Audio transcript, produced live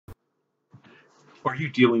Are you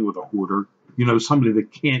dealing with a hoarder? You know, somebody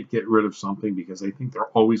that can't get rid of something because they think they're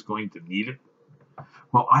always going to need it?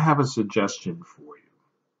 Well, I have a suggestion for you.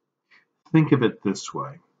 Think of it this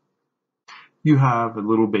way. You have a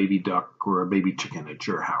little baby duck or a baby chicken at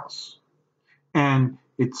your house, and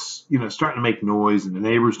it's, starting to make noise and the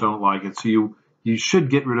neighbors don't like it, so you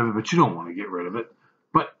should get rid of it, but you don't want to get rid of it.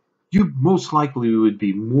 But you most likely would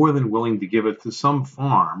be more than willing to give it to some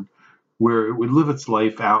farm where it would live its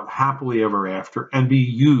life out happily ever after and be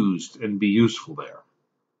used and be useful there.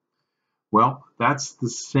 Well, that's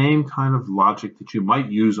the same kind of logic that you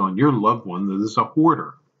might use on your loved one that is a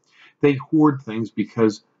hoarder. They hoard things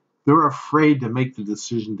because they're afraid to make the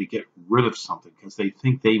decision to get rid of something because they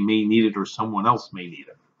think they may need it or someone else may need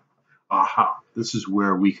it. Aha, this is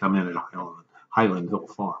where we come in at Highland Hill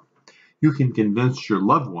Farm. You can convince your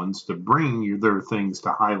loved ones to bring their things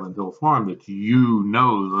to Highland Hill Farm that you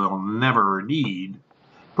know they'll never need,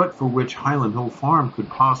 but for which Highland Hill Farm could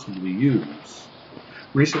possibly use.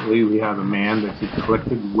 Recently, we had a man that had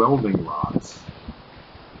collected welding rods.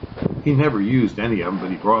 He never used any of them,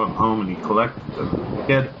 but he brought them home and he collected them.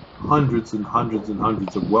 He had hundreds and hundreds and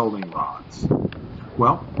hundreds of welding rods.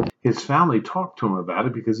 Well, his family talked to him about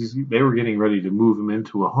it because they were getting ready to move him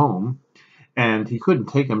into a home, and he couldn't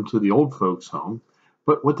take him to the old folks' home.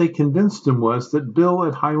 But what they convinced him was that Bill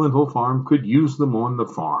at Highland Hill Farm could use them on the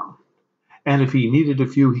farm. And if he needed a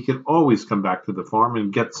few, he could always come back to the farm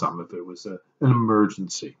and get some if it was an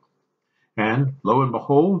emergency. And lo and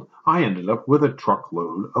behold, I ended up with a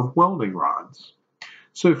truckload of welding rods.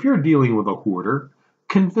 So if you're dealing with a hoarder,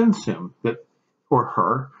 convince him that, or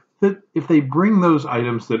her, that if they bring those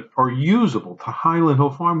items that are usable to Highland Hill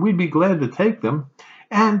Farm, we'd be glad to take them.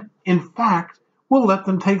 And in fact, we'll let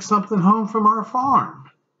them take something home from our farm.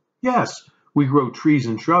 Yes, we grow trees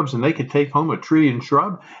and shrubs, and they could take home a tree and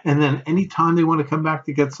shrub, and then anytime they want to come back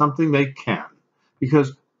to get something, they can.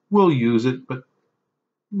 Because we'll use it, but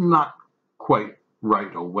not quite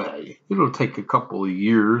right away. It'll take a couple of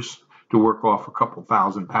years to work off a couple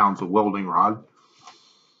 1,000 pounds of welding rod.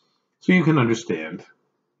 So you can understand,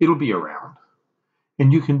 it'll be around.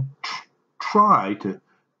 And you can try to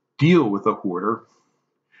deal with a hoarder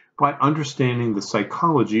by understanding the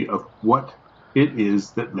psychology of what it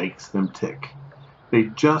is that makes them tick. They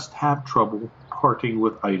just have trouble parting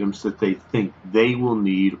with items that they think they will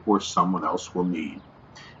need or someone else will need.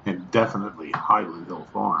 And definitely Highland Hill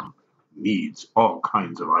Farm needs all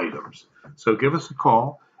kinds of items. So give us a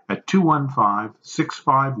call at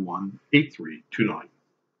 215-651-8329.